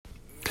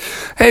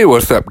Hey,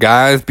 what's up,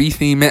 guys?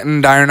 BC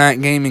Mitten, Dire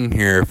Knight Gaming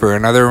here for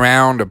another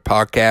round of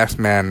Podcast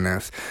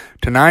Madness.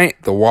 Tonight,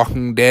 The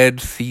Walking Dead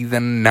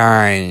Season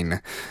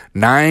 9.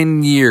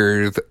 9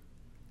 years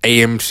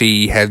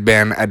AMC has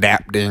been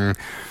adapting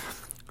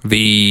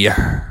the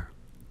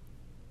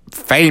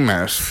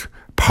famous,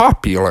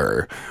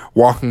 popular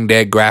Walking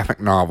Dead graphic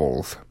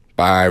novels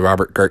by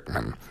Robert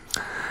Kirkman.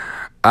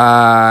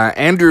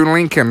 Andrew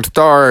Lincoln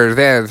stars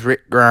as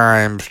Rick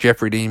Grimes,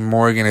 Jeffrey Dean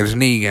Morgan as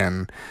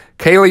Negan,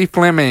 Kaylee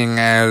Fleming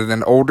as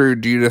an older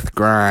Judith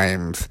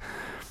Grimes,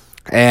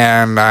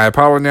 and I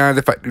apologize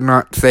if I do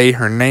not say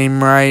her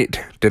name right,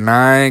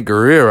 Danai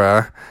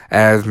Gurira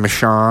as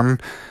Michonne,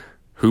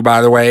 who,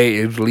 by the way,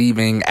 is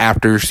leaving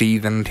after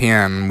Season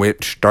 10,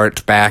 which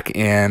starts back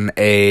in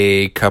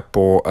a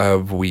couple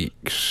of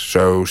weeks.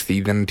 So,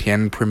 Season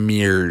 10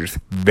 premieres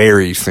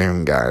very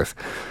soon, guys.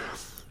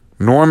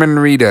 Norman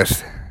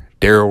Reedus,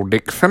 Daryl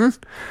Dixon,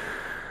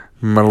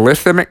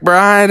 Melissa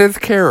McBride as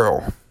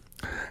Carol.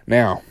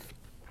 Now,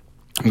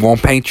 I'm going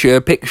to paint you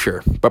a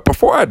picture. But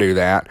before I do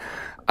that,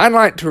 I'd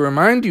like to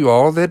remind you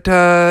all that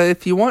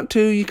if you want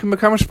to, you can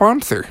become a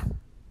sponsor.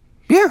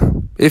 Yeah,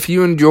 if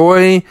you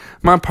enjoy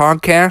my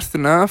podcast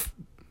enough,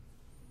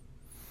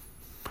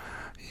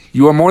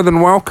 you are more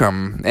than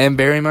welcome and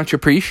very much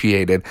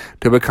appreciated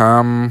to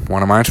become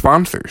one of my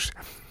sponsors.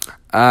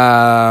 So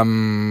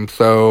I'm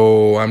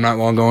not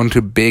going to go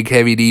into big,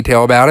 heavy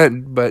detail about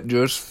it, but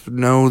just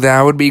know that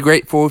I would be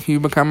grateful if you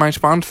become my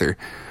sponsor.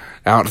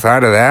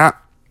 Outside of that,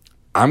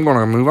 I'm going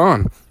to move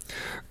on.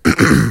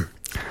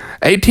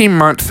 18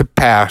 months have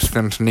passed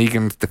since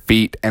Negan's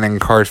defeat and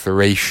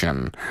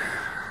incarceration.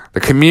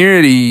 The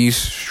communities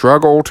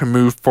struggle to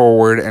move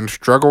forward and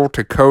struggle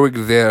to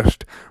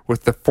coexist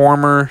with the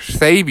former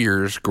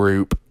Saviors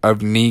group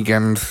of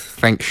Negan's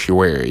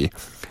sanctuary.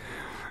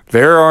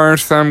 There are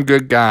some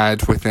good guys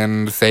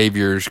within the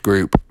Saviors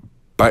group,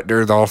 but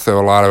there's also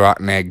a lot of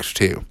rotten eggs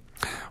too.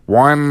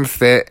 Ones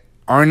that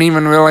aren't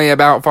even really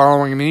about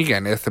following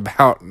Negan. It's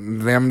about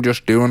them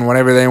just doing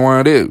whatever they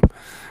want to do.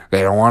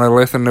 They don't want to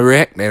listen to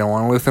Rick. They don't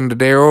want to listen to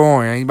Daryl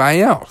or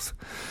anybody else.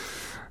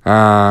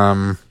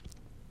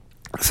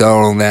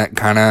 So that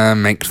kind of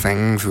makes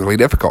things really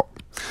difficult.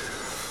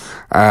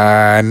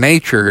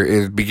 Nature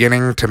is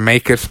beginning to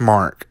make its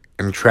mark,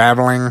 and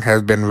traveling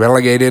has been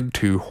relegated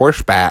to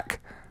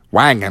horseback,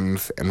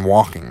 wagons, and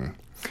walking.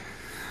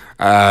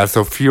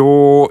 So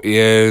fuel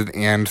is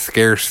in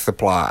scarce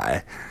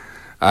supply.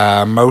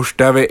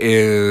 Most of it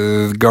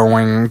is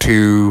going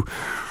to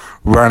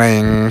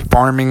running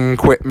farming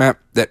equipment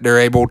that they're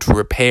able to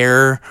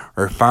repair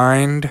or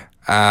find.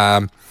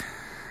 And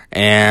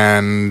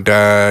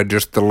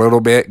just a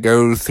little bit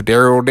goes to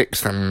Daryl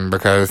Dixon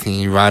because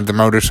he rides a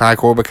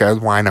motorcycle, because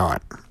why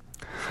not?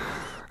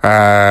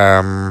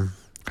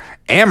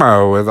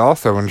 Ammo is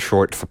also in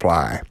short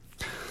supply.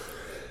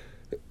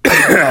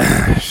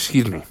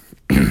 Excuse me.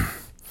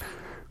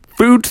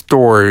 Food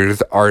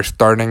stores are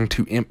starting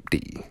to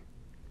empty.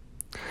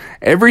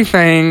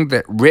 Everything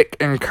that Rick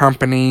and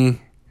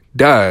company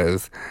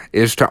does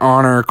is to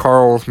honor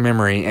Carl's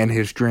memory and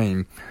his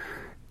dream,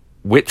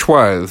 which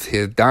was,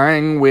 his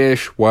dying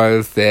wish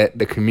was that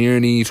the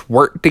communities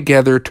work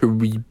together to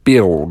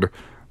rebuild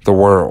the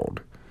world.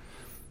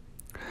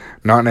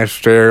 Not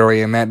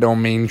necessarily, and that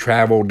don't mean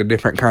travel to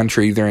different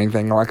countries or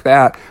anything like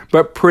that,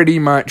 but pretty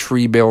much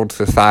rebuild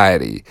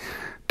society.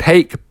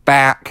 Take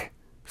back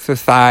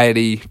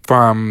society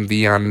from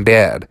the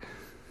undead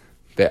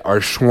that are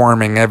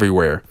swarming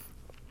everywhere.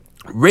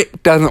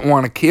 Rick doesn't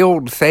want to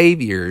kill the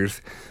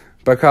Saviors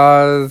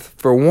because,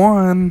 for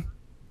one,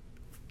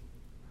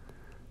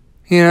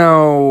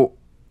 they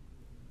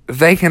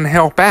can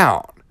help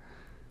out.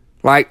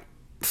 Like,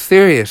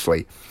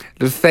 seriously,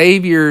 the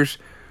Saviors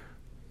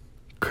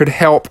could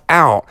help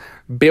out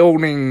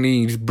building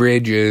these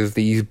bridges,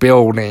 these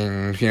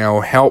buildings,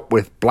 help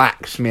with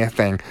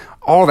blacksmithing,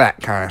 all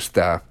that kind of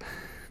stuff.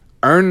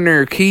 Earn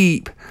their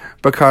keep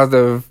because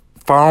of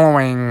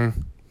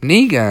following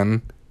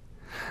Negan.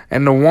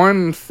 And the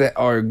ones that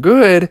are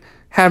good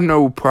have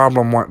no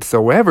problem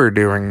whatsoever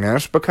doing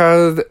this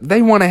because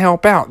they want to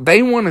help out.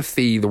 They want to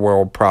see the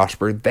world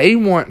prosper. They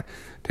want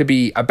to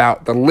be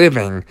about the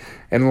living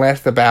and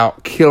less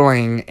about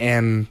killing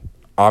and,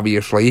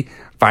 obviously,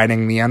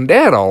 fighting the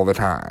undead all the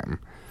time.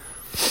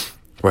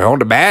 Well,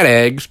 the bad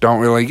eggs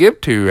don't really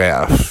give two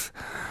F's.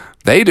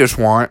 They just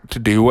want to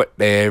do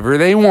whatever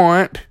they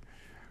want.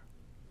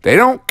 They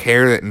don't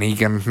care that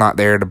Negan's not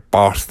there to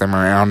boss them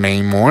around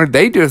anymore.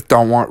 They just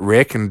don't want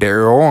Rick and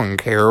Daryl and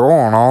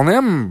Carol and all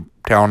them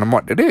telling them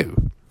what to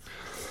do.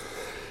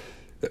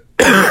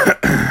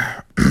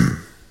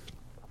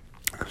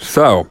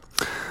 So,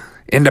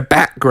 in the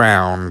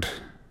background,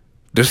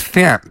 the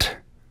scent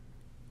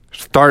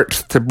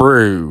starts to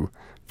brew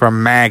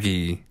from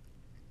Maggie.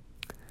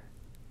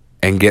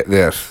 And get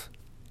this,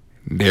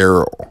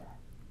 Daryl.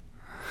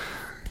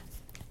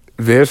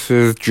 This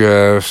is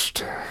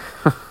just...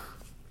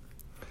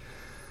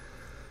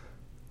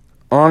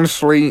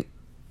 Honestly,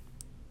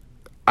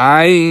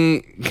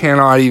 I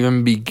cannot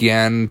even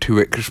begin to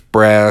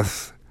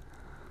express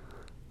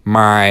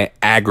my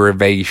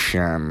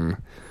aggravation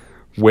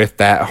with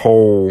that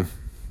whole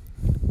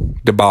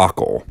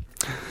debacle.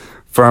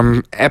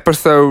 From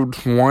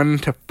episodes 1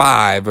 to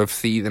 5 of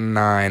season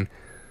 9,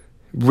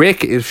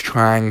 Rick is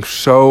trying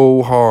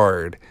so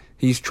hard.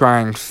 He's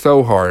trying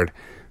so hard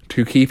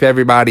to keep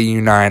everybody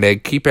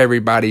united, keep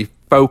everybody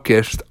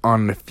focused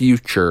on the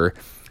future,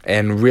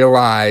 and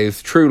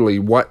realize truly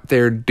what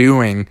they're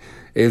doing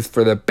is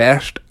for the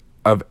best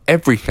of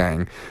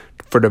everything,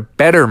 for the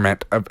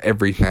betterment of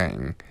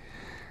everything.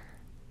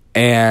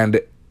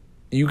 And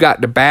you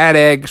got the bad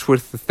eggs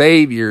with the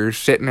saviors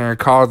sitting there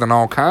causing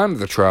all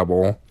kinds of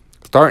trouble,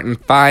 starting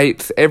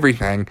fights,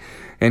 everything.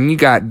 And you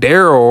got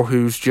Daryl,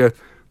 who's just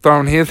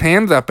throwing his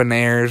hands up in the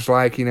air, is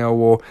like,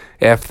 well,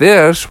 F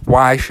this,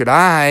 why should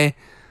I,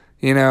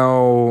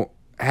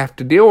 have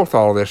to deal with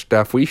all this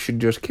stuff? We should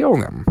just kill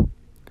them.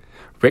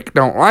 Rick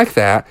don't like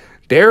that.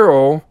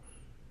 Daryl,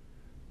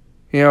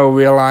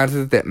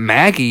 realizes that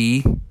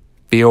Maggie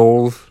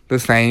feels the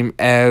same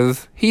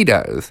as he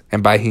does.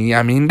 And by he,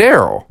 I mean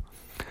Daryl.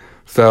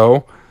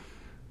 So,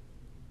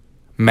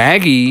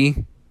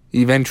 Maggie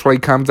eventually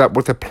comes up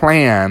with a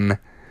plan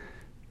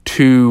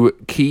to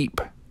keep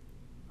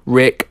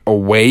Rick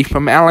away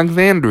from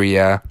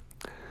Alexandria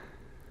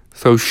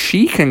so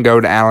she can go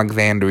to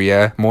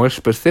Alexandria, more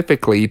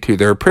specifically to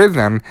their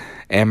prison,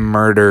 and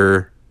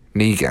murder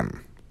Negan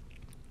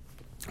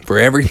for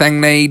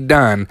everything they'd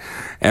done,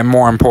 and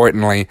more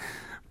importantly,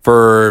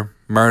 for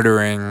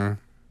murdering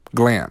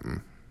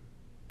Glenn.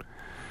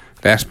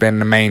 That's been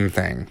the main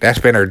thing. That's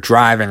been her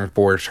driving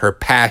force, her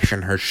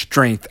passion, her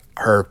strength,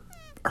 her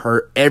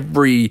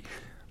every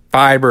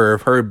fiber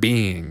of her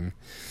being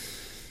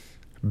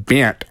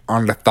bent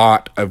on the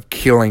thought of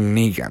killing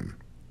Negan.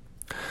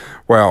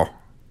 Well,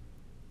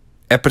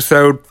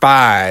 episode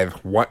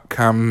 5, What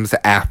Comes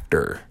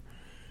After?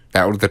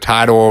 That was the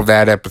title of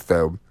that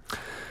episode.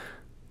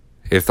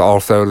 It's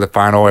also the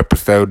final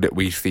episode that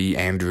we see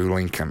Andrew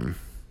Lincoln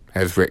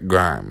as Rick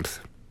Grimes.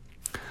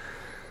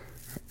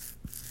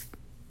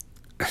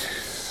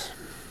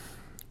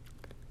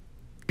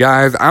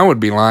 Guys, I would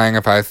be lying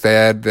if I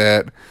said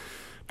that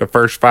the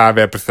first 5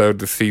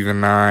 episodes of season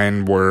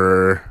 9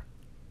 were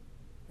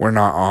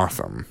not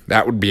awesome.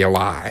 That would be a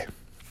lie.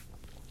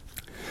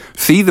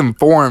 Season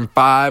 4 and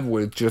 5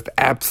 was just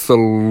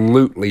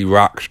absolutely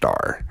rock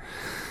star.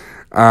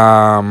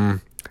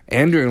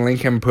 Andrew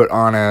Lincoln put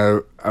on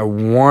a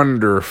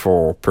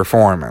wonderful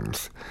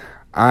performance.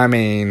 I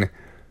mean,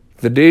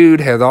 the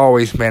dude has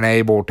always been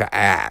able to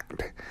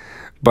act.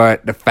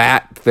 But the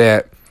fact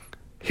that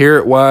here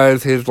it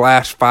was, his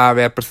last 5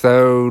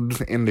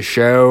 episodes in the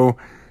show,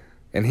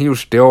 and he was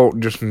still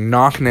just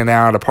knocking it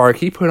out of the park.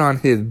 He put on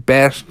his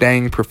best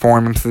dang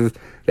performances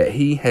that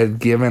he has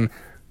given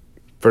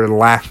for the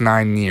last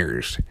 9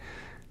 years.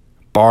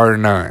 Bar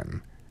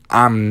none.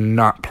 I'm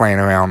not playing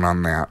around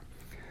on that.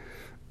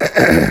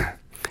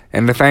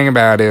 And the thing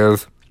about it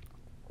is,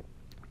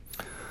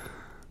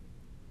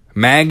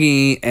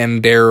 Maggie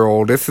and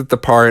Daryl, this is the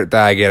part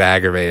that I get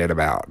aggravated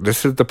about.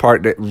 This is the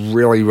part that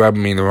really rubbed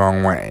me the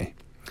wrong way.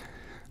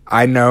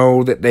 I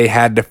know that they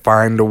had to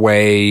find a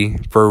way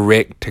for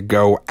Rick to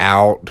go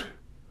out,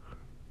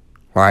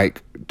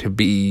 to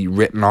be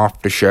written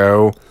off the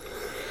show.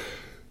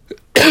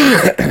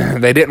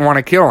 They didn't want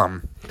to kill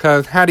him,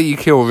 because how do you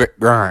kill Rick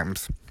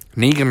Grimes?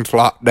 Negan's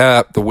locked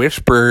up, the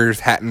Whisperers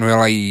hadn't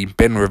really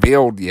been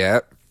revealed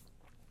yet,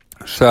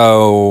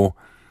 so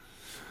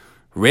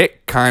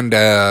Rick he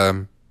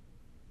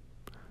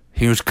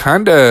was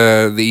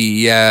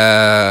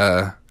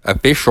the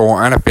official,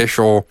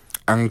 unofficial,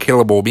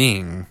 unkillable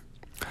being.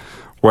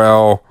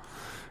 Well,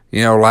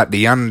 like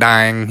the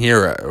undying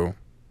hero.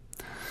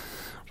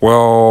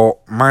 Well,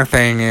 my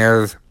thing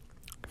is,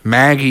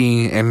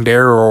 Maggie and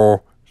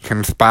Daryl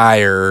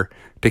conspire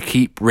to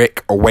keep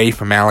Rick away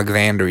from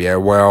Alexandria.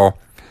 Well,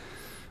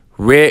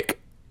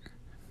 Rick,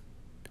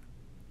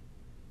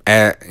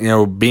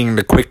 being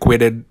the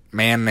quick-witted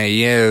man that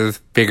he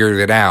is, figures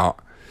it out.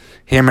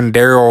 Him and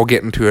Daryl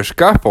get into a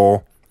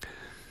scuffle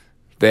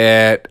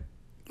that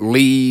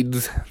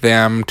leads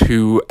them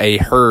to a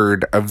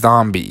herd of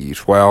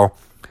zombies. Well,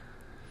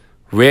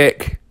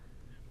 Rick,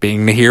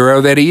 being the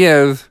hero that he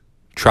is,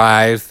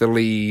 tries to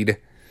lead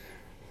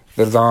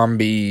the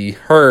zombie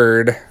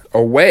herd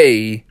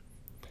away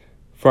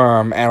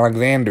from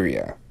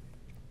Alexandria.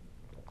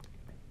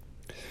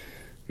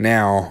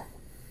 Now,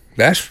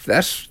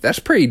 that's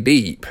pretty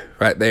deep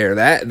right there.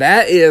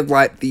 That is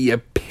like the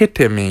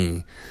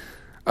epitome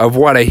of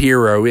what a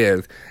hero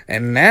is.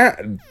 And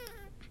that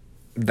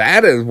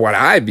is what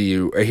I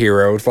view a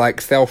hero. It's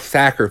like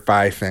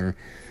self-sacrificing.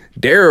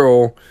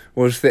 Daryl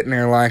was sitting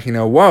there like,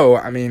 whoa,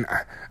 I mean,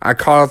 I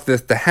caused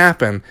this to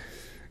happen.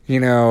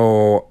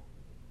 I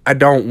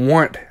don't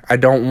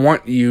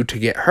want you to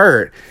get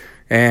hurt.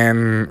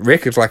 And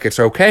Rick is like, it's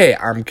okay.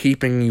 I'm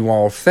keeping you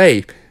all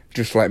safe.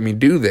 Just let me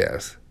do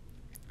this.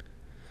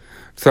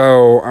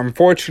 So,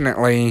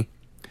 unfortunately,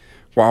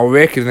 while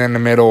Rick is in the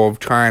middle of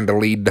trying to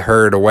lead the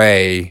herd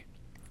away,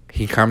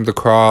 he comes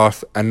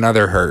across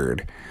another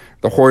herd.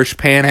 The horse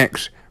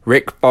panics,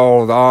 Rick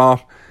falls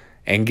off,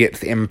 and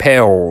gets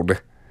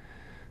impaled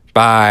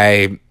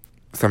by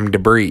some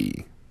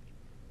debris.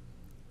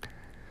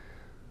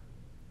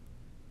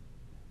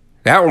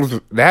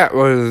 That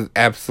was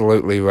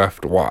absolutely rough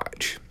to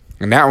watch.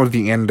 And that was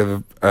the end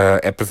of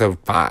episode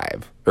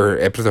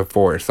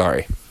 4,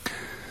 sorry.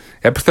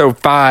 Episode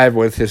 5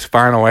 was his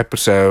final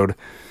episode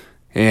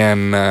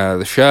in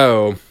the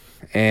show,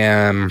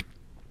 and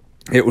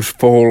it was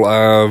full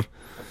of,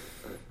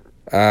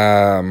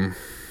 him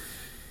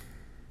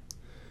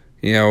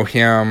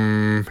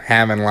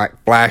having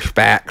like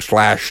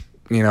flashbacks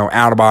 /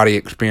 out-of-body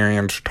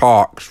experience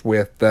talks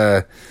with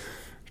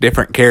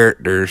different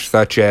characters,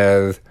 such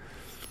as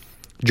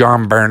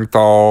John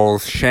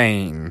Bernthal's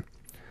Shane.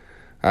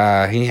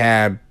 He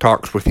had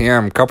talks with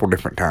him a couple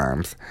different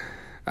times.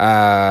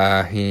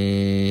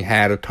 He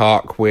had a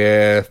talk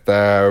with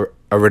a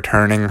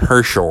returning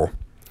Herschel.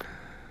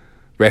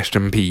 Rest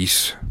in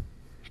peace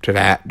to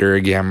that actor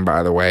again,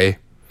 by the way.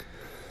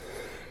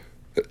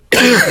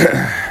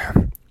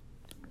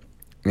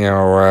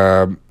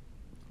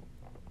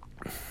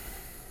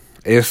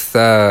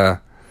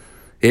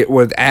 It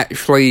was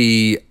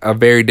actually a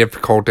very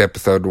difficult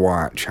episode to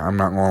watch. I'm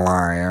not gonna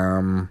lie.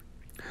 I'm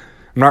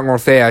not gonna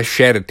say I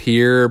shed a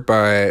tear,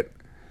 but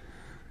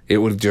it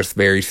was just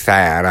very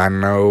sad. I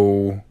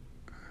know,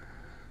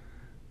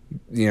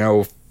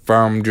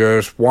 from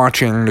just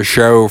watching the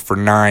show for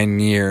 9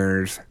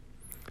 years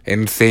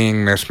and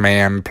seeing this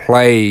man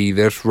play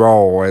this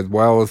role as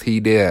well as he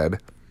did,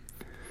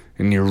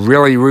 and you're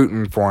really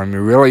rooting for him,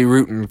 you're really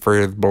rooting for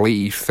his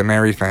beliefs and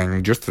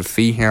everything, just to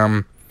see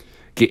him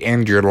get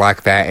injured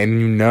like that, and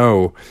you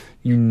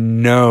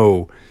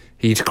know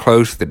he's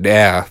close to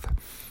death.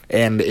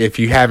 And if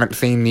you haven't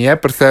seen the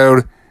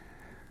episode,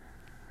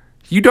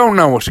 you don't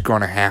know what's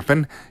going to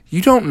happen.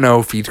 You don't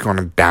know if he's going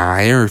to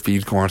die or if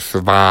he's going to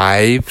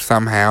survive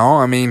somehow.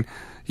 I mean,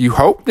 you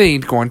hope that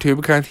he's going to,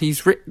 because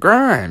he's Rick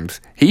Grimes.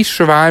 He's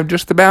survived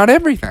just about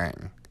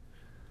everything.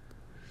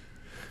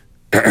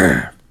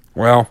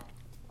 Well,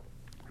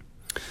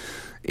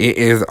 it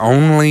is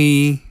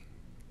only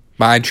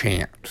by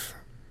chance,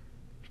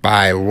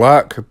 by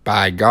luck,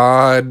 by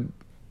God,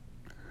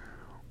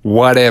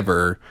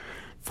 whatever,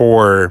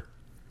 for,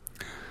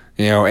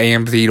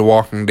 AMC The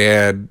Walking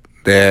Dead,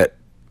 that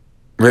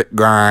Rick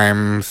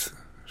Grimes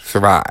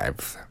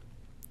survives.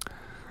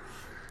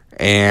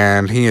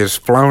 And he is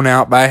flown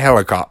out by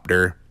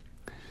helicopter,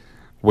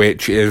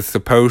 which is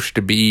supposed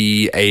to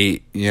be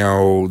the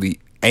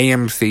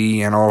AMC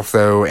and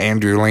also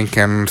Andrew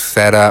Lincoln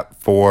set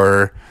up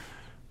for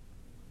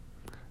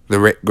the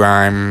Rick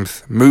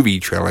Grimes movie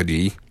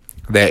trilogy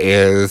that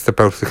is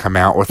supposed to come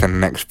out within the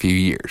next few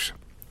years.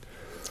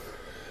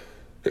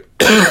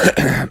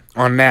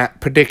 On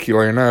that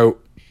particular note,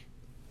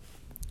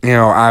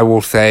 I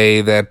will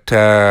say that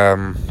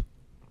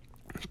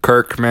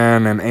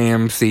Kirkman and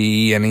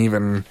AMC and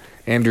even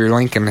Andrew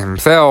Lincoln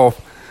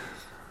himself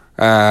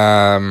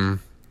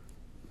talked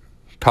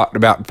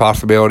about the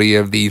possibility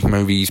of these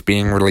movies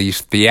being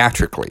released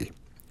theatrically.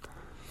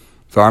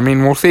 So,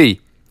 we'll see.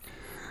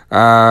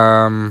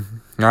 I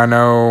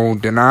know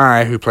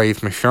Denai, who plays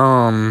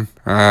Michonne,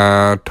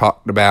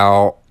 talked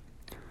about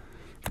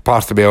the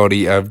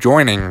possibility of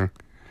joining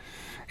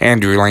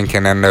Andrew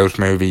Lincoln in those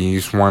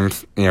movies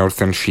once,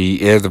 since she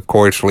is, of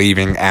course,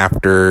 leaving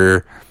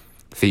after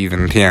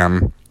season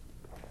 10.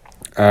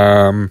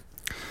 And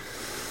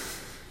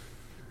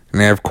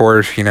then, of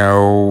course, we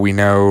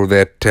know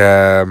that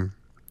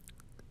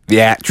the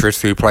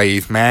actress who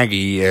plays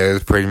Maggie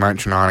is pretty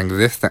much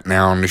non-existent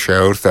now on the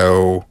show,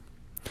 so,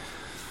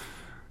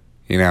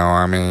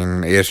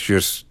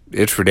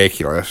 it's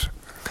ridiculous.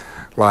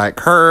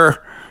 Like,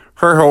 her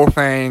whole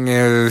thing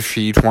is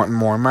she's wanting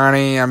more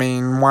money.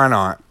 Why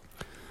not?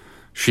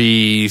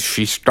 She's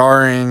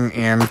starring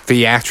in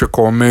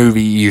theatrical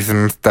movies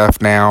and stuff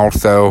now,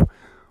 so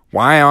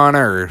why on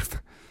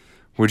earth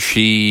would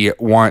she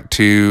want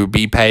to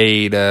be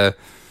paid a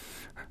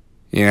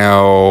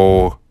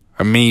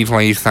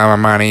measly sum of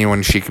money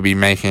when she could be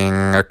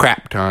making a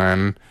crap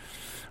ton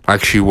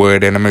like she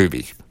would in a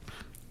movie?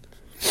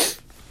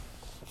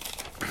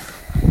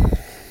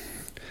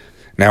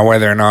 Now,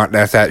 whether or not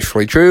that's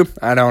actually true,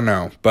 I don't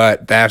know.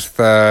 But that's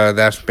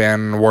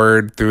been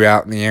word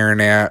throughout the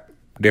internet,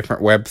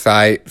 different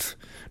websites,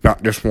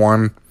 not just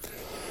one.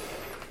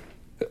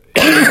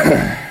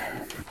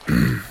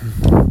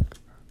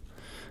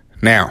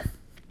 Now,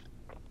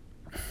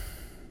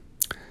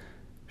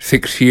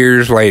 6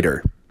 years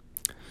later,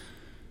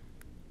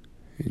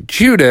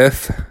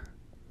 Judith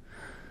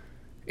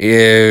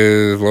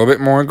is a little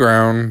bit more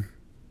grown.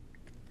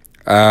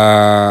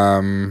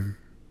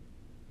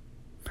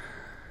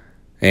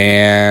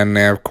 And,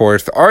 of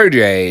course,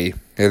 RJ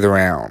is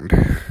around.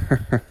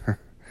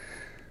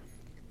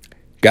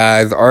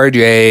 Guys,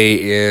 RJ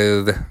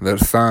is the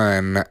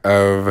son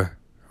of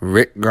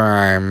Rick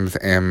Grimes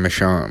and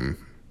Michonne.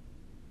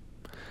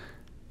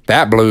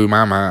 That blew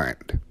my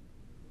mind.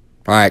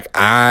 It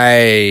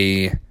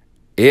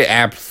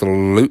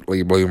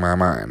absolutely blew my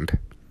mind.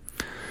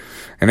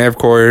 And, of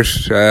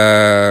course,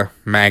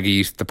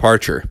 Maggie's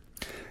departure.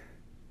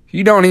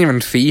 you don't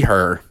even see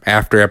her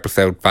after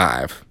episode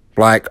 5.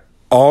 Like,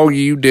 all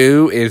you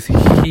do is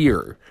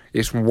hear.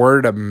 It's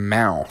word of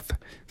mouth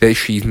that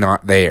she's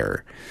not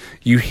there.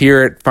 You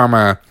hear it from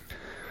a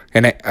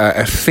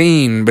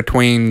scene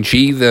between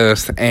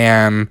Jesus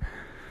and,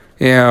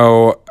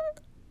 and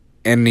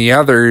the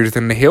others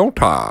in the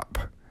hilltop.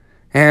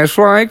 And it's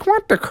like,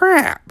 what the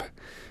crap?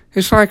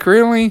 It's like,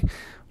 really?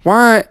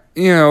 Why?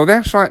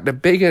 That's like the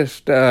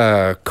biggest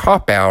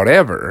cop-out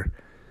ever.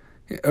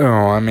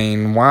 I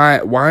mean,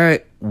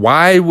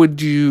 why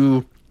would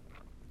you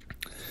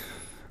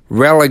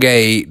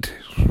relegate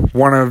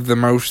one of the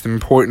most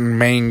important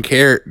main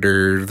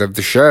characters of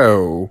the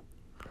show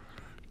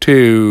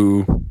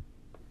to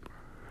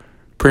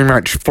pretty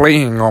much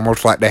fleeing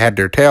almost like they had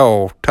their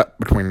tail tucked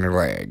between their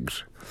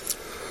legs?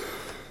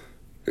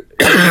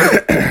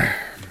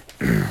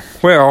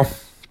 Well,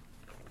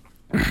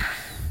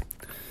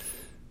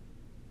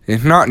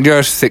 it's not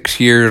just 6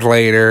 years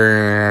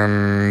later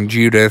and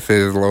Judith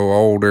is a little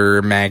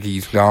older,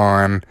 Maggie's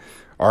gone,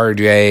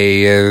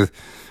 RJ is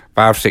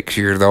 5-6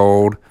 years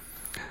old.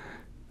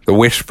 The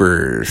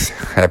Whisperers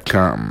have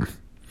come.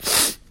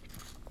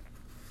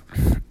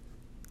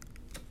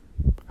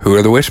 Who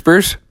are the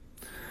Whisperers?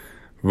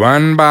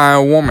 Run by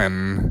a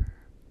woman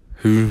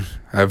who's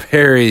a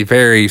very,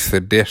 very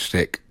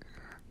sadistic,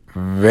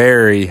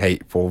 very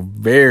hateful,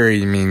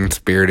 very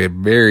mean-spirited,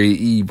 very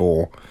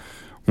evil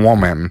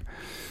woman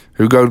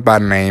who goes by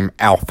the name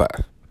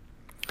Alpha.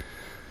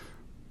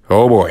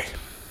 Oh boy.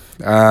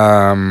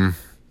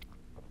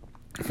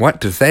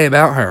 What to say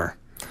about her?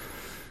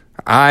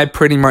 I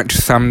pretty much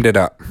summed it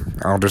up.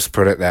 I'll just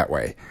put it that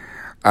way.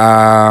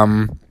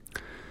 And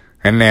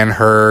then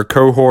her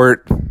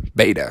cohort,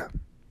 Beta.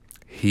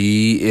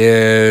 He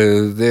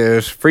is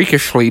this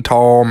freakishly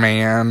tall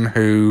man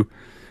who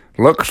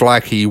looks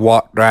like he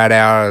walked right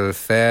out of the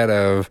set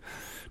of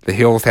The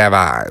Hills Have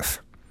Eyes.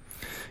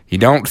 You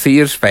don't see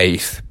his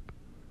face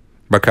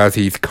because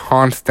he's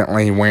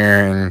constantly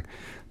wearing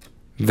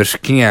the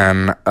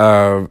skin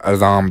of a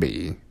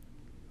zombie.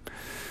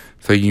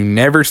 So you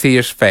never see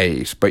his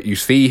face, but you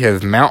see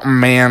his mountain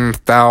man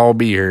style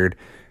beard,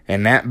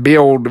 and that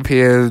build of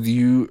his,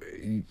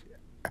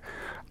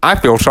 I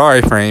feel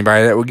sorry for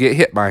anybody that would get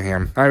hit by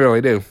him. I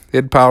really do.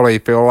 It'd probably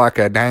feel like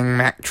a dang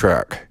Mack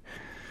truck.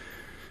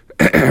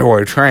 Or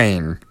a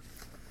train.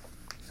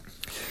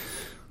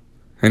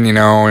 And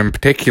in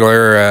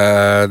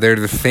particular, there's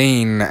a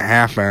scene that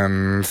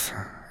happens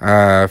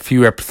a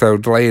few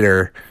episodes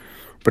later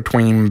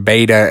between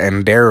Beta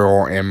and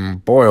Daryl,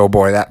 and boy, oh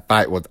boy, that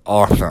fight was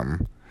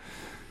awesome.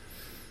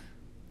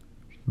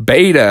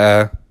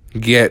 Beta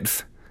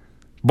gets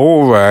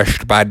bull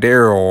rushed by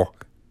Daryl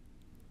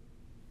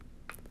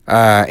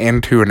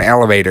into an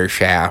elevator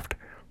shaft,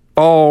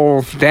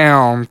 falls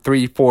down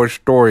 3-4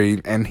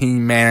 stories, and he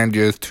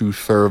manages to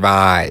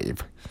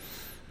survive.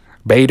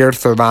 Beta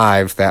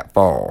survives that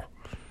fall.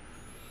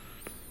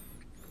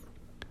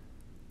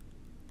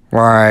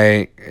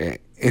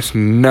 Like, it's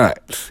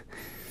nuts.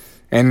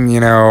 And,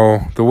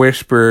 the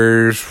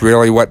Whisperers,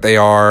 really what they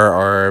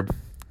are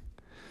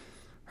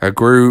a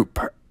group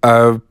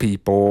of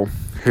people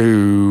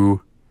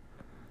who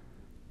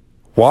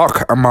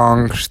walk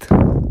amongst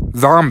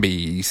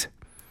zombies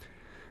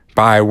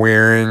by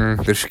wearing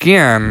the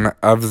skin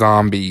of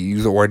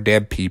zombies or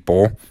dead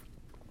people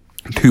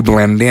to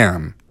blend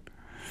in.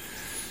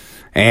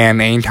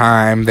 And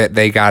anytime that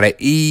they gotta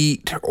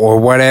eat or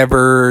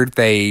whatever,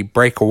 they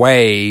break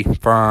away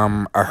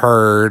from a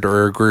herd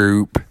or a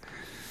group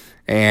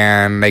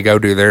and they go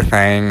do their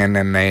thing, and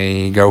then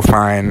they go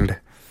find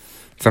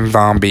some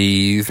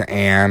zombies,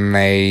 and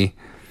they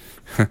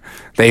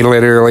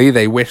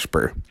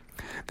whisper.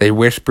 They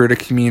whisper to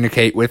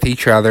communicate with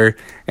each other,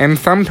 and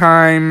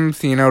sometimes,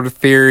 the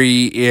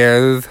theory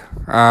is,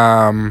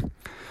 by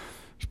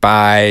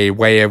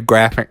way of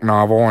graphic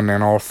novel, and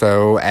then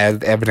also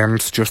as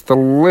evidence just a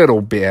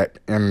little bit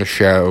in the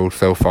show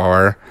so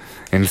far,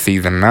 in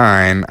season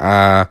 9,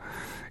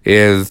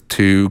 is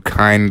to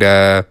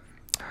kinda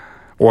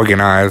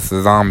organize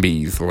the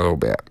zombies a little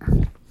bit.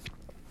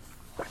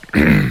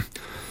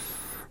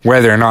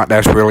 Whether or not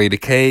that's really the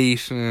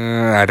case,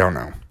 I don't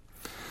know.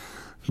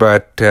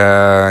 But,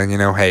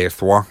 hey, it's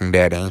The Walking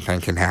Dead,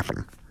 anything can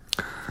happen.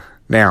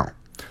 Now,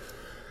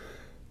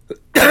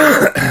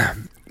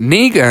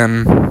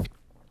 Negan,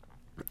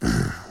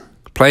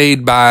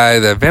 played by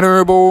the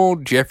venerable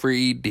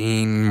Jeffrey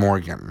Dean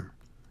Morgan.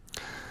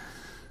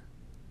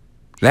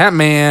 That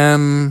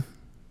man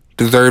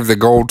deserves a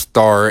gold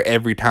star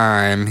every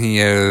time he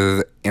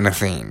is in a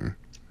scene.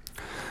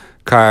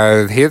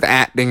 Because his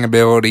acting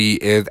ability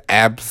is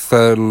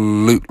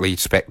absolutely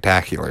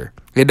spectacular.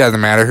 It doesn't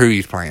matter who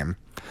he's playing.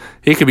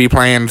 He could be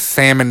playing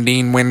Sam and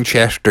Dean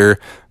Winchester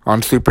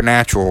on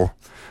Supernatural,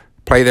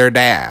 play their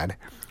dad.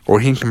 Or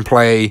he can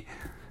play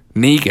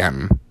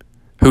Negan,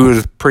 who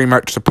is pretty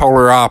much the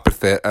polar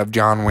opposite of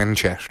John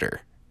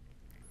Winchester.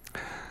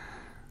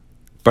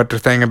 But the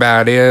thing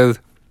about it is,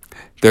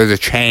 there's a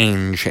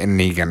change in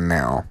Negan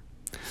now.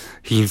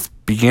 He has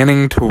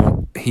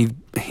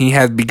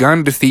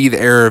begun to see the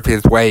error of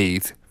his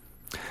ways,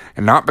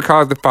 And not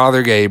because of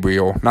Father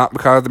Gabriel, not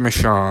because of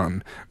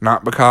Michonne,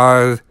 not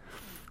because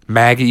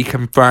Maggie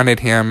confronted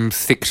him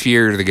 6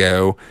 years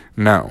ago.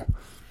 No.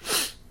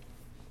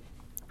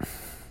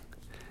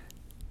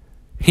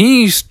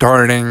 He's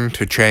starting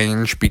to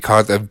change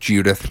because of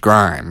Judith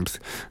Grimes,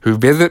 who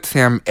visits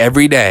him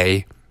every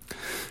day.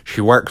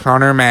 She works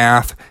on her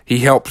math. He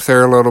helps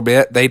her a little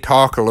bit. They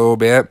talk a little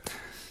bit.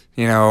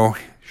 You know,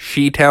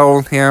 she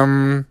tells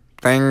him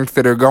things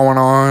that are going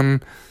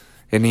on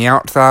in the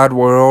outside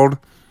world.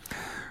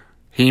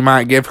 He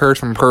might give her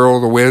some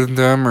pearls of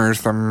wisdom or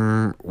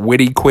some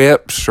witty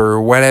quips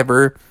or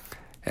whatever,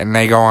 and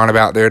they go on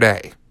about their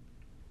day.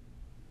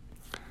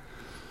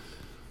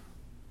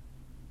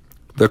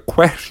 The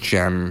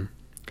question,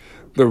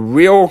 the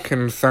real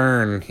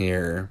concern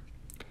here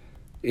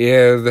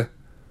is,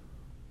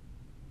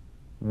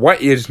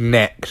 what is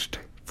next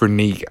for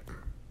Negan?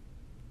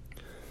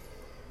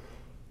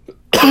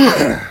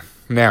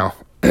 Now,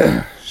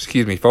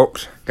 excuse me,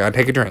 folks, gotta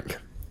take a drink.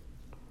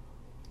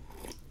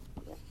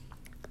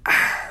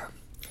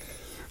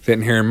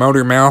 Sitting here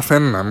motor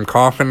mouthing, I'm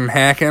coughing,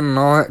 hacking, and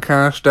all that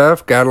kind of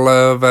stuff. Gotta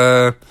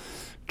love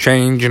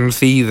change in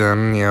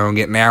season, you know,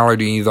 getting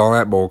allergies, all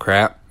that bull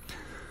crap.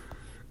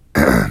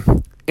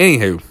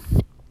 Anywho,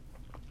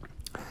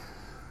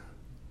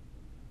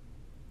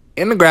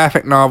 in the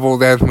graphic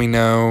novels, as we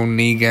know,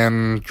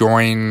 Negan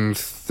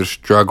joins the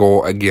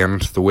struggle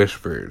against the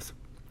Whisperers.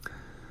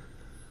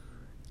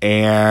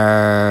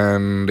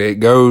 And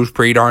it goes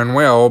pretty darn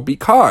well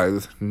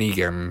because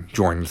Negan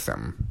joins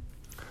them.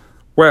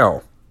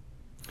 Well,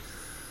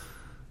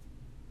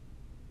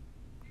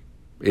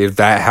 is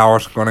that how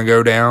it's going to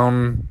go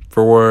down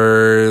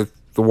for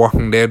The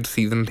Walking Dead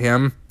Season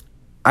 10?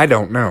 I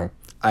don't know.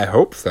 I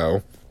hope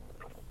so.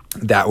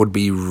 That would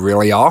be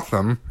really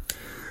awesome.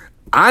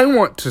 I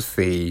want to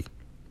see...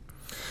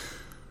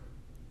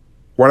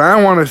 What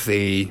I want to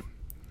see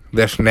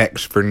this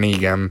next for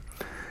Negan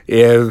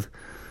is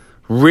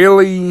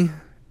really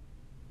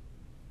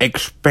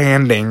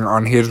expanding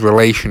on his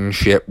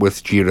relationship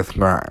with Judith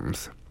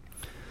Grimes.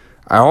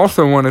 I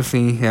also want to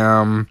see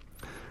him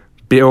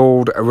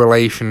build a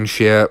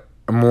relationship,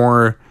 a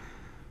more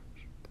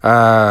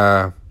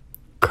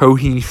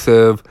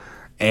cohesive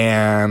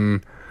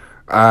and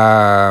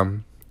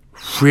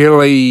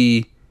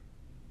really,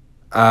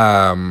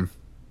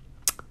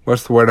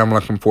 what's the word I'm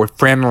looking for?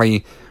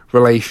 Friendly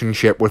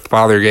relationship with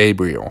Father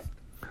Gabriel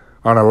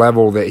on a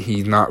level that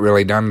he's not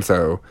really done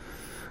so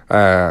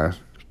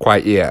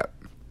quite yet.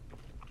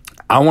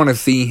 I want to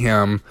see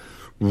him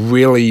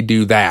really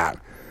do that.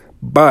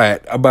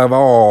 But, above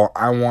all,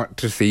 I want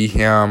to see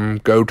him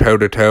go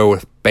toe-to-toe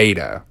with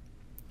Beta.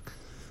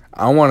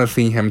 I want to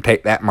see him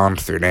take that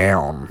monster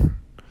down.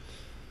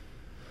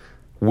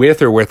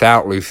 With or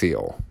without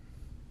Lucille.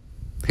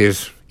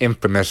 His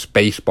infamous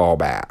baseball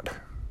bat.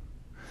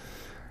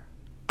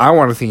 I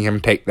want to see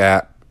him take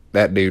that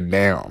dude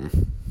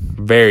down.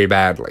 Very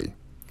badly.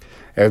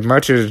 As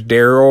much as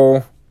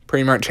Daryl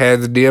pretty much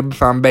has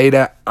dibs on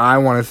Beta, I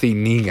want to see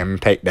Negan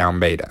take down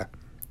Beta.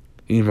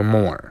 Even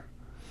more.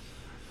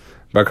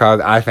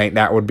 Because I think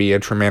that would be a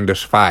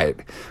tremendous fight.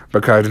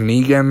 Because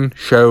Negan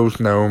shows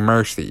no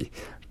mercy.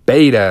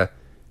 Beta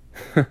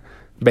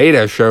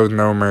shows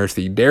no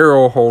mercy.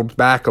 Daryl holds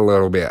back a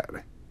little bit.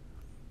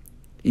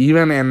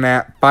 Even in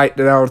that fight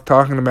that I was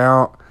talking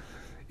about,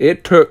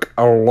 it took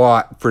a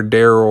lot for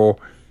Daryl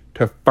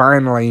to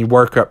finally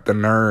work up the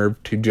nerve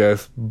to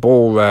just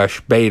bull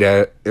rush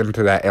Beta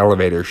into that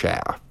elevator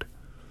shaft.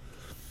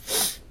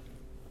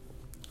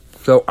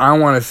 So I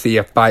want to see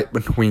a fight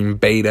between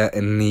Beta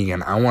and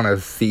Negan. I want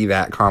to see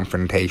that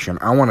confrontation.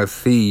 I want to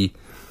see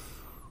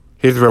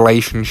his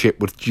relationship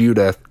with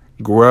Judith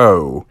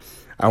grow.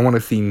 I want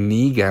to see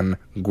Negan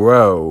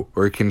grow,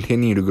 or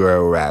continue to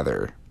grow,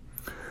 rather.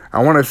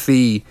 I want to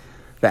see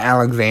the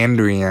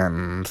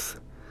Alexandrians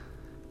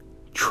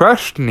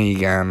trust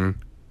Negan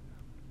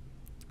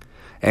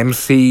and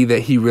see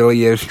that he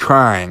really is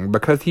trying,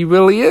 because he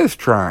really is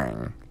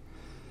trying.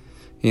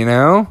 You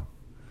know?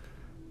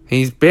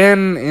 He's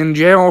been in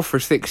jail for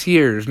 6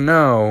 years.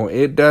 No,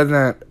 it does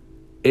not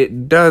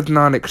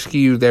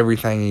excuse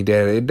everything he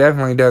did. It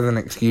definitely doesn't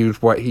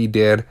excuse what he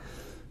did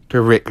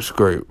to Rick's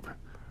group.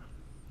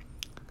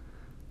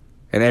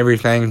 And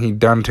everything he'd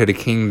done to the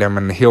kingdom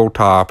and the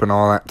hilltop and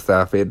all that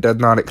stuff. It does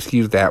not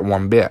excuse that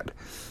one bit.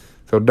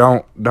 So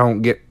don't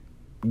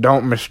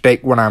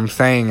mistake what I'm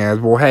saying as,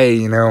 well, hey,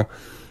 you know,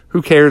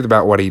 who cares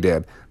about what he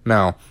did?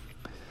 No.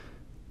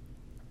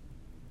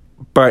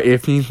 But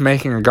if he's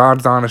making a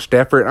God's honest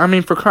effort, I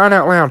mean, for crying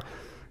out loud,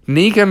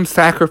 Negan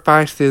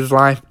sacrificed his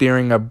life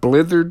during a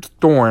blizzard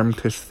storm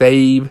to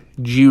save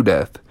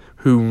Judith,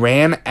 who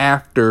ran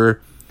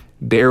after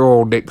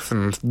Daryl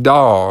Dixon's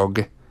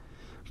dog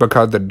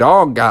because the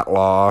dog got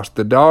lost.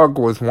 The dog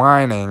was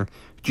whining.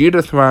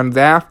 Judith runs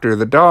after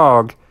the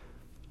dog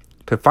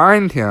to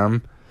find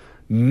him.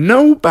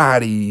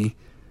 Nobody,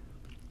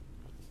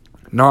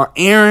 not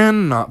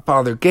Aaron, not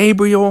Father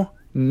Gabriel,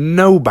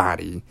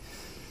 nobody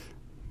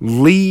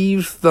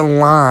leaves the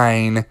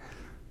line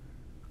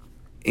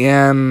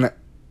in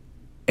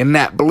in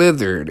that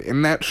blizzard,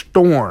 in that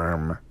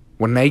storm,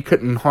 when they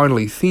couldn't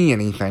hardly see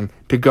anything,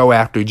 to go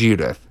after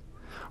Judith.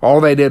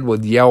 All they did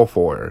was yell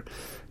for her.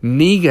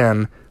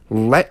 Negan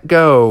let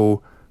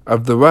go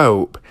of the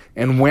rope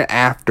and went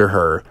after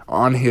her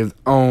on his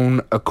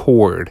own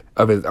accord,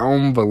 of his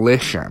own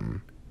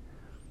volition.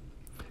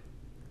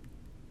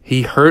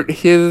 He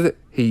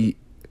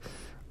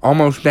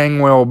almost dang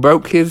well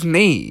broke his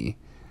knee,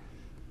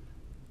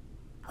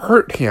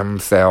 hurt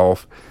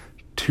himself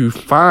to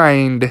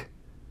find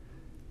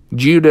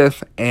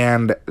Judith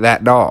and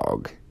that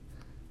dog,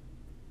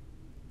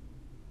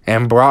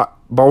 and brought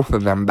both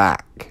of them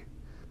back.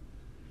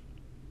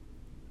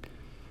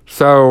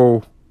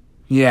 So,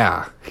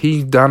 yeah,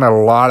 he's done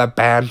a lot of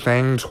bad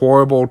things,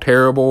 horrible,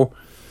 terrible,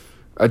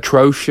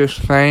 atrocious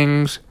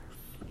things.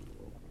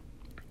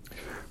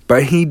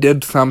 But he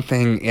did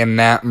something in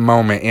that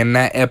moment, in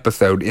that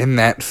episode, in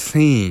that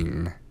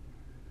scene,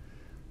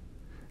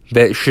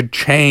 that should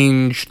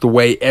change the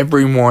way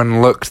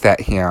everyone looks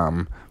at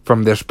him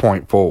from this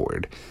point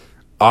forward.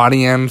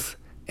 Audience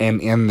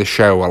and in the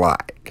show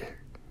alike.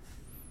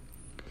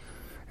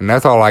 And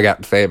that's all I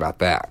got to say about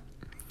that.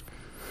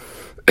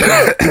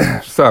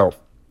 So,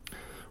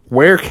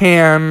 where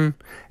can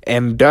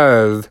and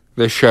does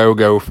the show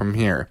go from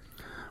here?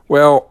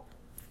 Well,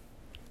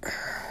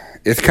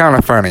 it's kind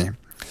of funny.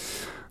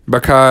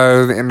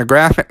 Because in the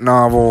graphic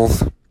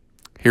novels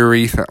here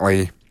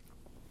recently,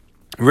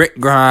 Rick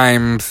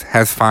Grimes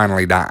has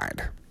finally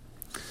died.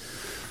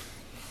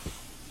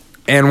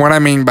 And what I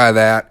mean by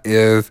that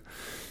is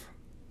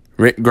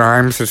Rick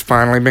Grimes has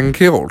finally been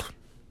killed.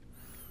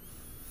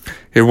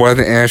 It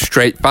wasn't in a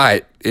straight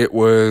fight. It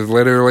was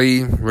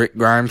literally Rick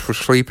Grimes was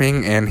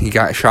sleeping and he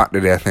got shot to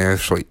death in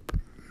his sleep.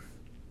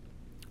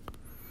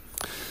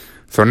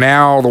 So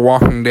now the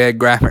Walking Dead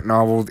graphic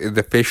novels is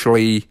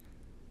officially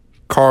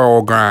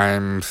Carl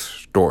Grimes'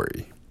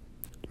 story,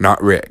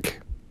 not Rick.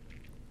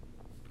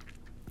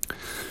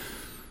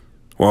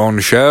 Well, on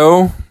the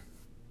show,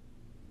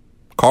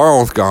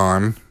 Carl's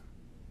gone,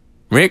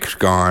 Rick's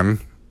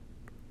gone,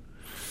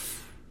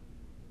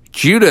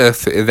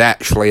 Judith is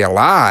actually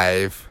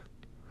alive,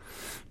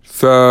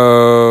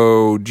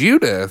 so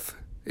Judith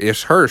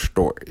is her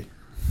story.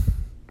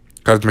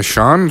 Because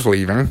Michonne's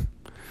leaving,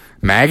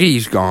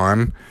 Maggie's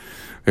gone,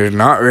 there's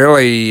not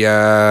really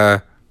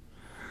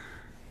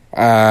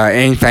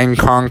anything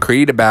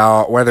concrete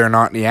about whether or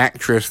not the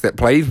actress that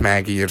plays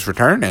Maggie is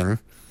returning.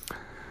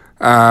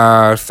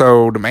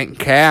 So the main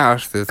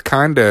cast is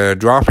kind of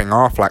dropping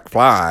off like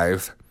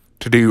flies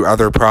to do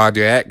other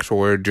projects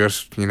or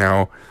just,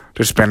 to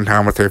spend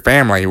time with their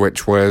family,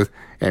 which was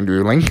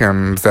Andrew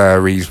Lincoln's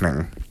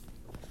reasoning.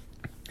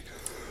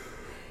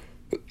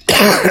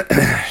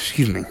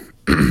 Excuse me.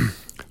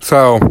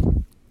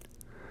 So,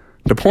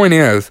 the point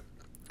is,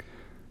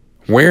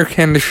 where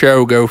can the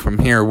show go from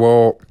here?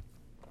 Well,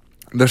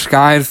 the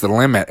sky's the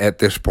limit at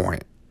this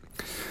point.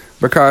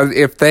 Because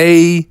if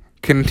they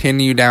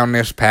continue down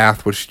this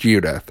path with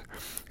Judith,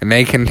 and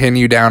they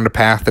continue down the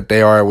path that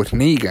they are with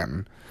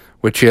Negan,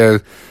 which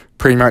is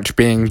pretty much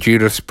being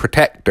Judith's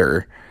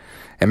protector,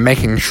 and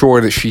making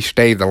sure that she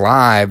stays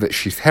alive, that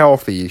she's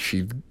healthy,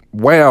 she's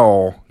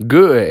well,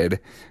 good,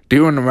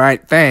 doing the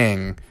right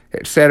thing,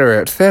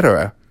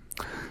 etc.,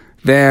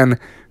 then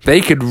they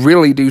could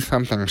really do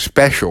something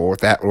special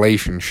with that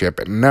relationship.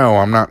 And no,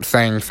 I'm not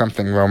saying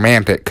something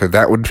romantic, because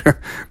that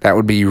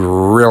would be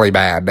really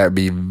bad. That would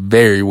be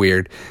very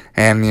weird.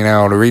 And,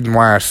 the reason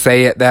why I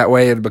say it that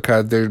way is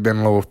because there's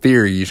been little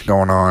theories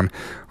going on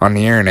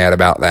the internet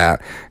about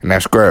that, and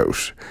that's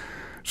gross.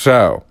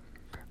 So,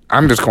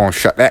 I'm just going to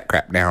shut that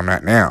crap down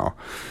right now.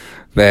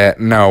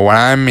 What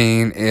I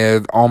mean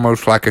is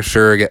almost like a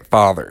surrogate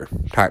father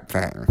type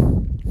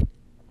thing.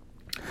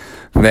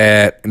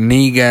 That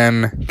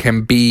Negan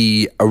can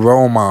be a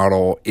role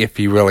model if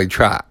he really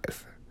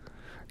tries.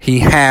 He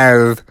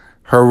has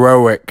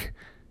heroic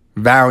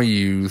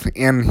values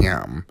in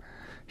him.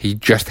 He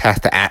just has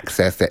to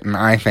access it, and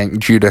I think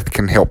Judith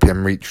can help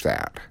him reach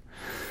that.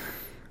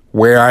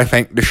 Where I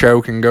think the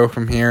show can go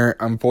from here,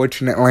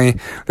 unfortunately,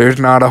 there's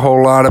not a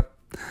whole lot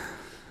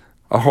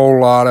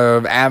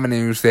of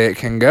avenues that it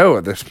can go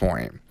at this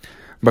point.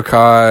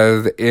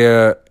 Because,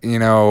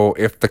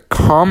 if the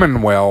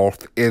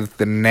Commonwealth is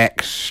the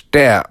next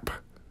step,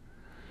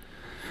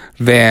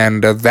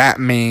 then does that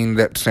mean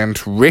that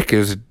since Rick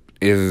is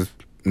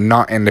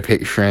not in the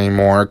picture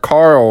anymore,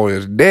 Carl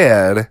is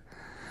dead,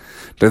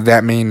 does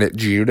that mean that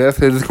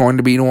Judith is going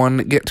to be the one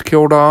that gets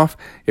killed off?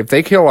 If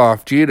they kill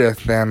off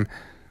Judith, then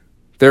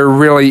there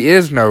really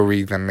is no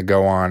reason to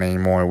go on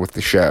anymore with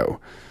the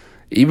show.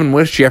 Even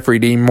with Jeffrey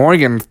Dean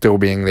Morgan still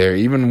being there,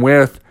 even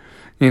with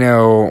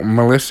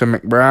Melissa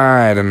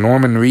McBride and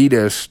Norman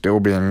Reedus still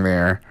being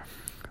there.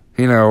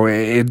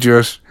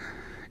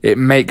 It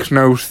makes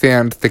no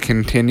sense to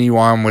continue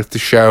on with the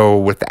show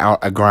without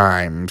a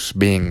Grimes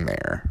being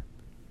there.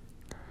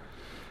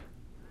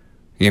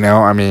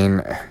 That'd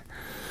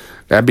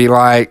be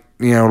like,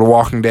 the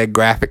Walking Dead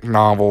graphic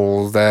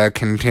novels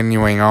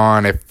continuing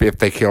on if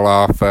they kill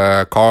off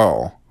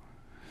Carl.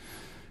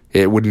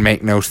 it would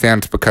make no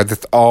sense because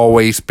it's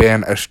always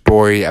been a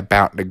story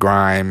about the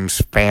Grimes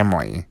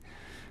family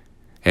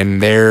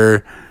and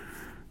their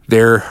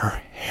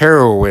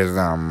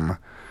heroism,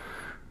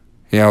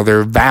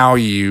 their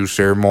values,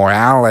 their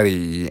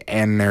morality,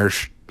 and their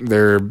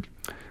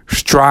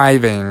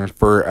striving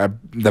for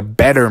the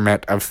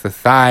betterment of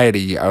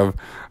society, of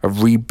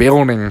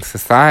rebuilding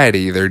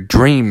society, their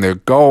dream, their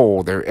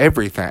goal, their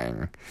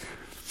everything.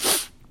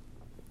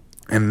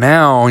 And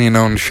now,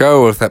 the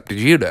show is up to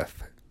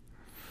Judith.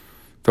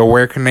 So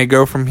where can they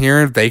go from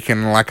here? They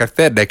can, like I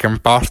said, they can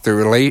foster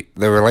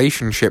the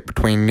relationship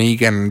between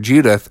Negan and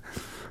Judith,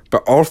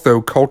 but also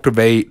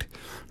cultivate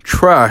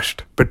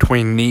trust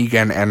between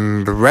Negan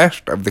and the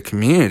rest of the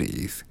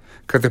communities.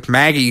 Because if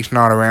Maggie's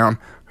not around,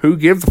 who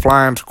gives the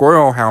flying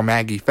squirrel how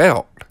Maggie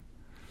felt?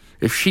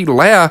 If she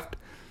left,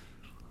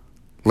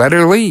 let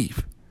her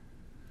leave.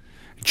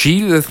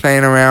 Jesus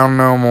ain't around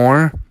no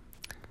more.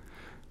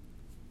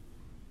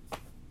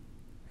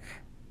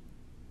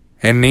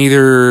 And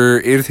neither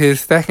is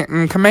his second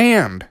in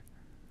command.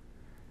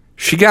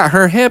 She got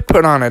her head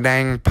put on a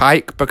dang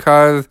pike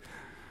because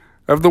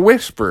of the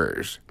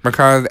Whisperers.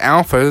 Because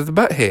Alpha is the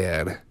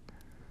butthead,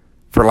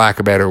 for lack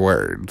of better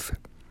words.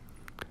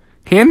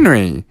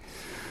 Henry,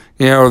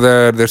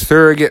 the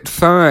surrogate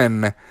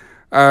son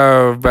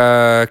of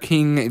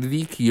King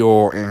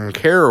Ezekiel and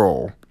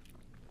Carol,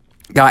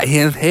 got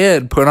his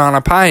head put on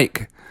a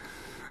pike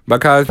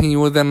because he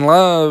was in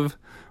love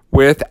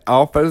with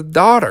Alpha's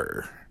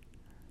daughter.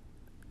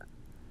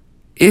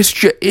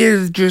 It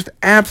is just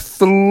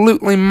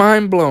absolutely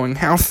mind-blowing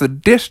how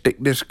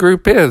sadistic this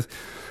group is.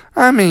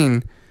 I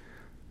mean,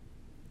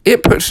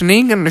 it puts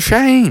Negan to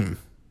shame.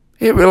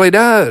 It really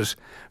does.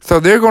 So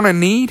they're going to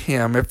need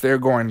him if they're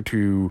going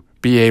to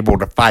be able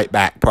to fight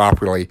back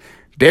properly.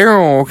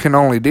 Daryl can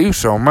only do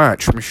so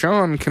much.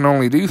 Michonne can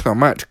only do so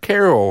much.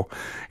 Carol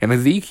and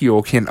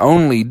Ezekiel can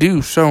only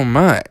do so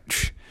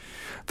much.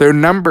 Their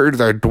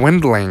numbers are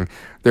dwindling.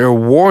 Their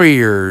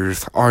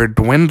warriors are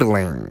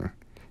dwindling.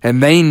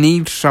 And they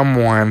need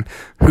someone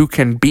who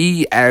can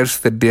be as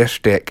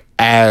sadistic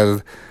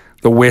as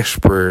the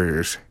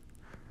Whisperers,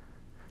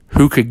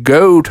 who could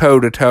go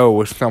toe-to-toe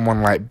with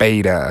someone like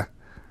Beta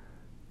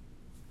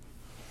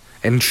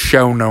and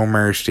show no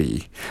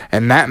mercy.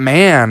 And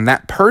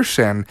that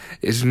person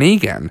is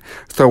Negan.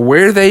 So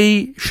where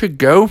they should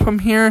go from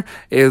here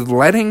is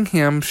letting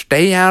him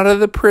stay out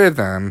of the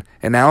prison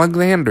in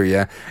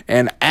Alexandria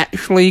and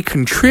actually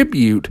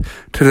contribute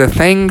to the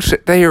things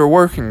that they are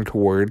working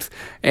towards,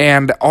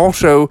 and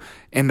also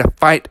in the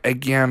fight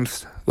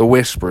against the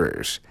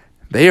Whisperers.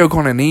 They are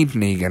going to need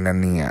Negan in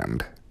the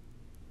end.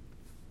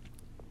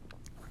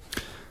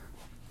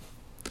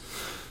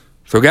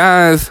 So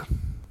guys,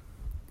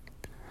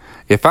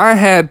 if I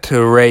had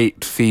to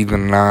rate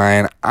Season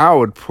 9, I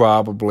would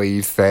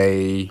probably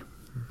say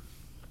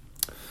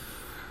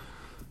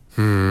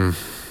an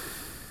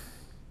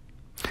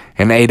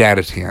 8 out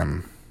of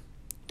 10.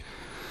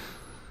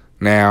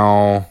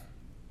 Now,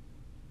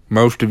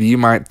 most of you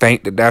might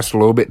think that that's a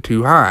little bit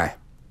too high.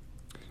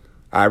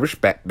 I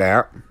respect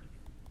that.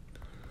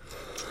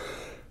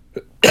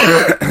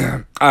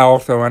 I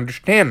also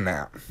understand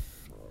that.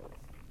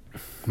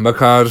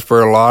 Because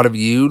for a lot of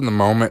you, the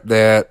moment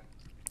that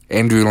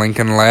Andrew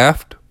Lincoln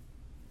left,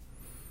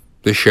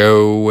 the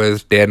show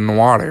was dead in the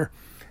water.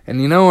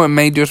 And it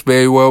may just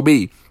very well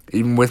be.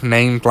 Even with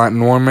names like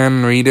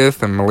Norman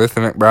Reedus and Melissa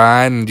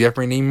McBride and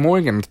Jeffrey Dean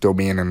Morgan still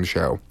being in the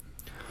show.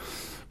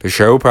 The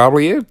show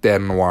probably is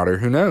dead in the water.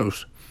 Who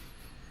knows?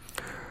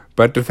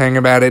 But the thing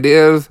about it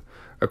is,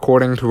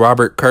 according to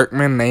Robert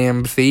Kirkman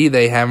and AMC,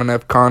 they have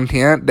enough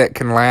content that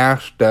can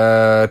last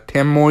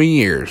 10 more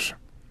years.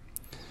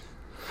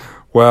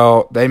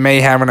 Well, they may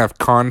have enough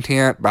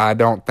content, but I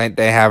don't think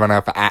they have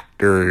enough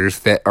actors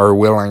that are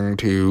willing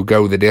to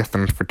go the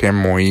distance for 10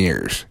 more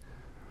years.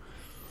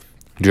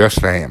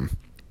 Just saying.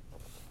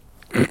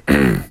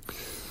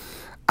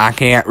 I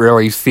can't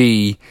really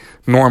see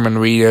Norman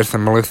Reedus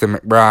and Melissa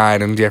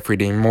McBride and Jeffrey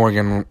Dean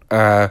Morgan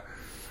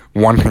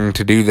wanting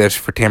to do this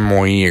for 10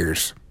 more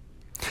years.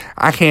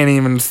 I can't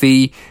even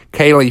see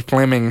Kaylee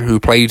Fleming, who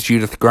plays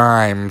Judith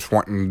Grimes,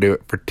 wanting to do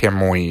it for 10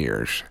 more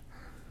years.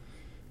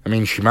 I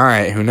mean, she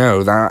might. Who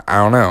knows? I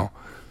don't know.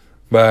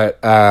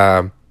 But,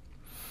 the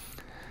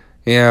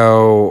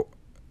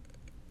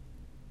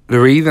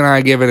reason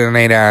I give it an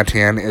 8 out of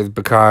 10 is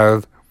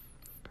because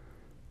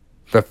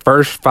the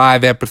first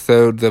 5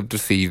 episodes of the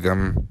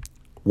season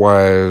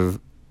was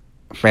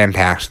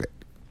fantastic.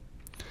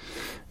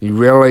 You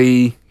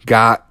really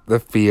got the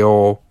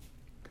feel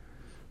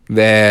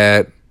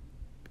that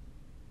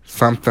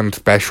something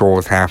special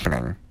was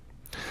happening.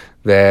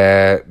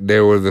 That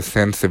there was a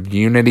sense of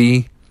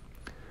unity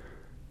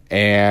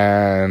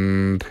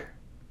and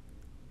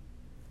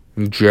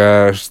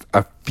just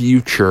a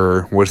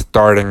future was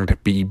starting to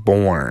be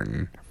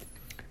born.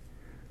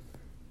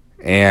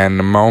 And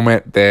the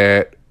moment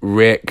that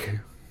Rick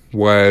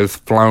was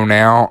flown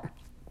out,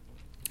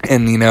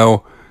 and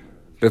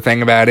the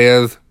thing about it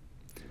is,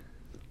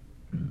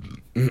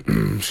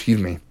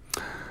 excuse me,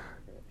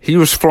 he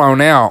was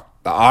flown out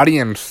the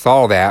audience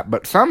saw that,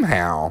 but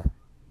somehow,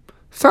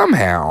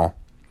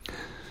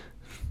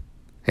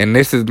 and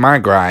this is my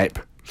gripe,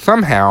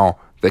 somehow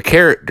the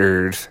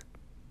characters,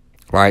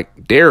 like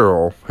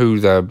Daryl,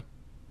 who's a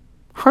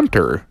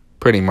hunter,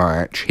 pretty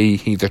much,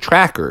 he's a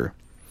tracker,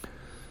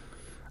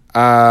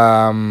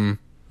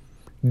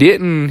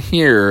 didn't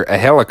hear a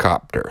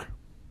helicopter.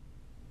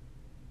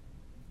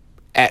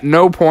 At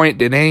no point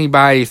did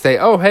anybody say,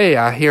 oh, hey,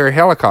 I hear a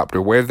helicopter.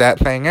 Where's that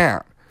thing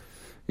at?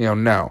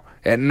 No.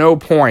 At no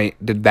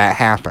point did that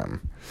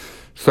happen.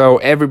 So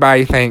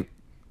everybody thinks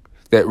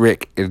that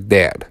Rick is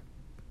dead.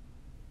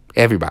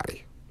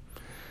 Everybody.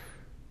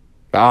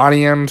 The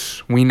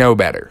audience, we know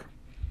better.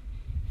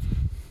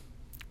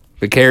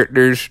 The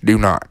characters do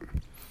not.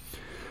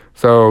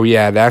 So,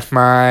 yeah, that's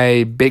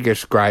my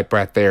biggest gripe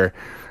right there.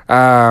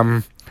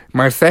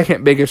 My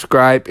second biggest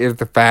gripe is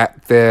the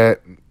fact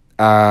that,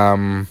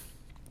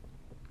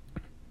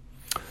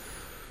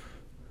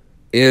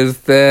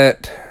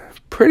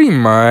 pretty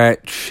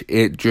much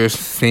it just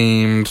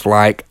seems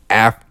like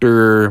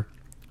after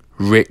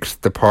Rick's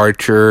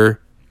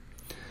departure,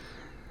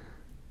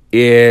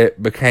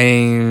 it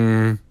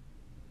became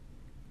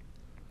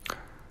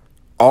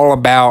all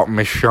about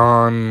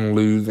Michonne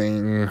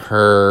losing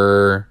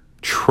her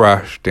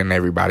trust in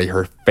everybody,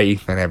 her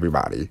faith in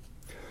everybody.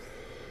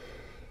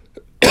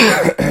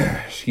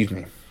 Excuse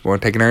me.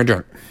 Want to take another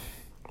drink.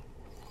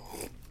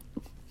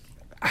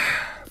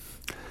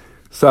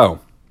 So,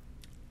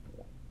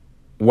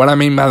 what I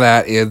mean by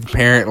that is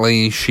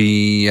apparently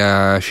she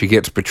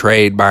gets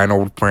betrayed by an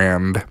old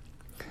friend,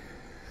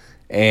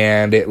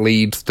 and it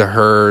leads to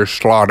her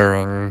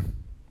slaughtering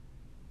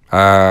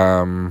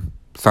some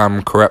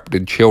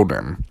corrupted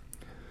children.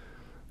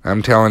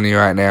 I'm telling you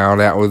right now,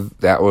 that was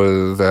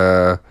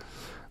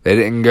they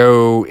didn't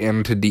go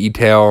into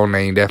detail, and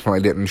they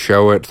definitely didn't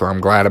show it, so I'm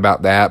glad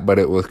about that, but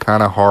it was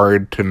kind of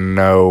hard to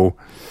know.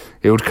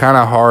 It was kind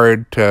of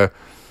hard to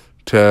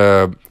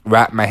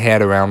wrap my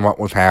head around what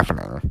was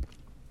happening.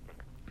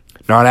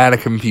 Not out of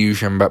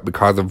confusion, but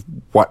because of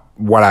what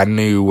I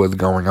knew was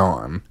going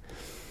on.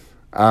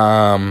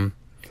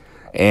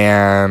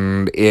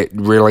 And it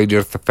really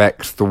just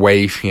affects the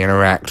way she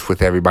interacts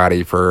with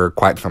everybody for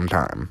quite some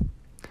time.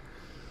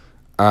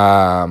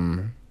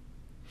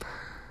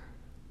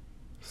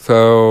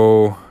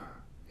 So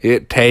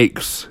it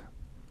takes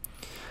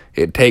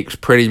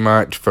pretty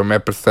much from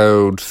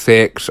episode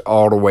 6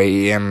 all the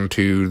way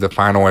into the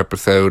final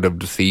episode of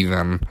the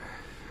season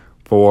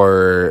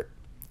for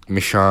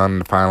Michonne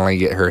to finally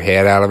get her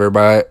head out of her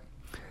butt,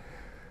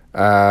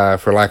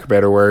 for lack of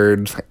better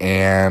words,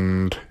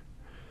 and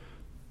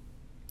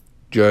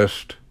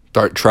just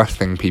start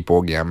trusting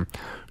people again.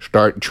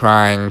 Start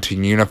trying to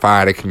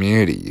unify the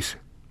communities.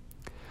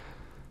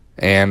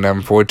 And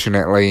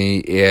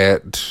unfortunately,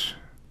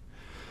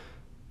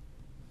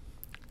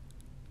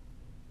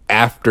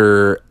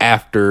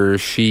 after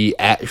she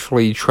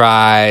actually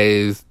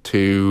tries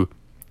to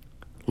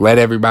let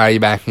everybody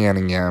back in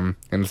again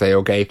and say,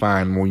 okay,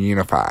 fine, we'll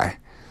unify,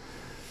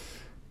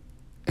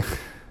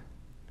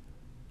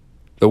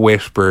 the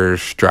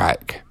Whisperers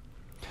strike.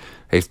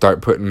 They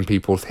start putting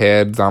people's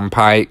heads on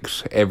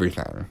pikes,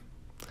 everything.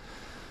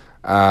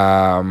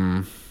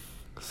 So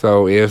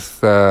it's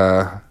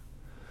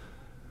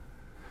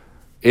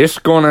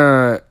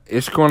gonna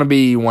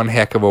be one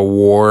heck of a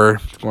war.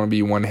 It's gonna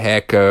be one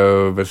heck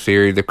of a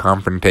series of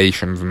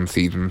confrontations in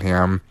season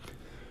 10.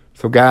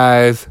 So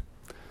guys,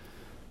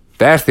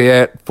 that's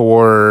it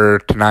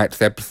for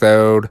tonight's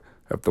episode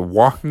of The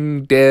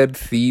Walking Dead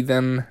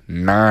Season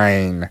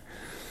 9.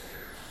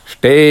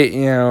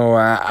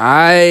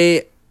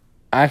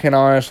 I can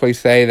honestly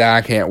say that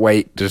I can't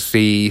wait to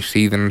see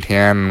Season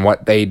 10 and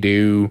what they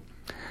do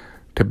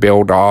to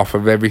build off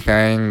of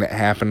everything that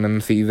happened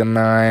in Season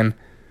 9.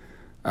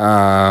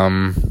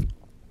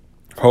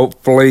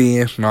 Hopefully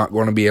it's not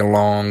going to be a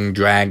long,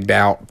 dragged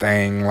out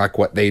thing like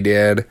what they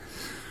did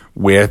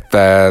with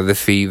the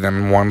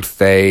season once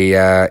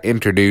they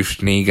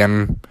introduced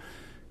Negan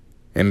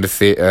in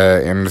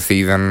the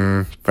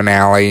season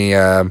finale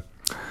a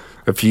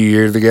few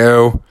years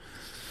ago.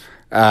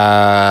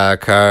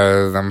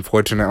 Because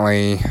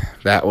unfortunately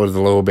that was a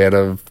little bit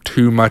of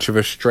too much of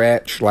a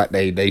stretch. Like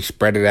they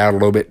spread it out a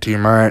little bit too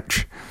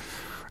much.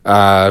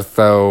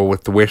 So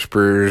with the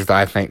Whisperers,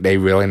 I think they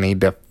really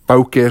need to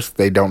focus.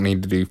 They don't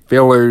need to do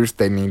fillers.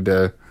 They need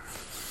to,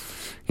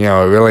 it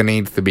really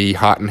needs to be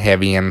hot and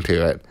heavy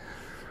into it.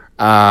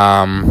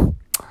 Now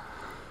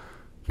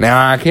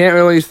I can't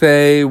really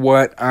say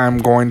what I'm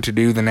going to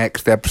do the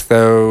next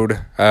episode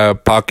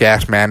of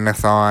Podcast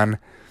Madness on,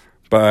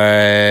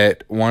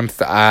 but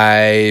once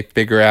I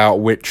figure out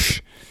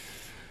which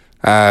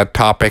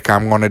topic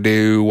I'm going to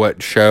do,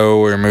 what show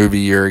or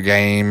movie or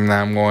game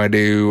I'm going to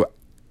do,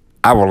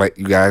 I will let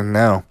you guys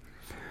know.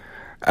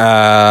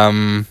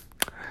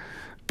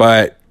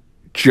 But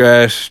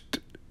just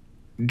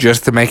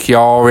to make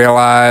y'all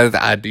realize,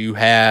 I do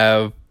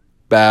have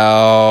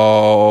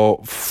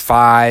about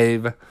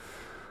 5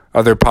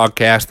 other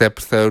podcast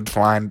episodes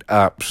lined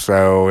up,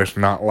 so it's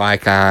not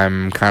like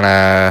I'm kind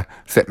of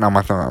sitting on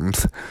my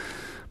thumbs.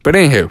 But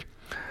anywho,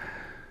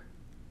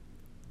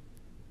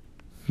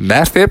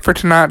 that's it for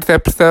tonight's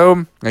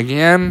episode.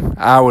 Again,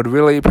 I would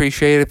really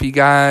appreciate if you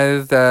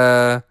guys,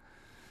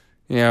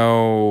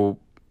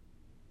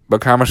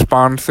 become a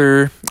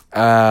sponsor,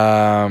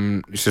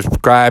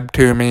 subscribe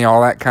to me,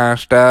 all that kind of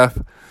stuff.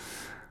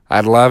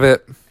 I'd love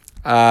it.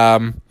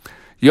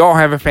 You all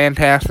have a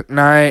fantastic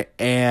night,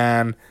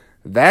 and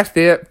that's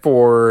it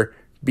for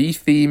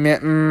BC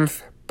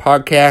Mittens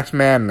Podcast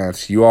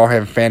Madness. You all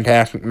have a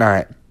fantastic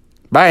night.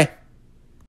 Bye.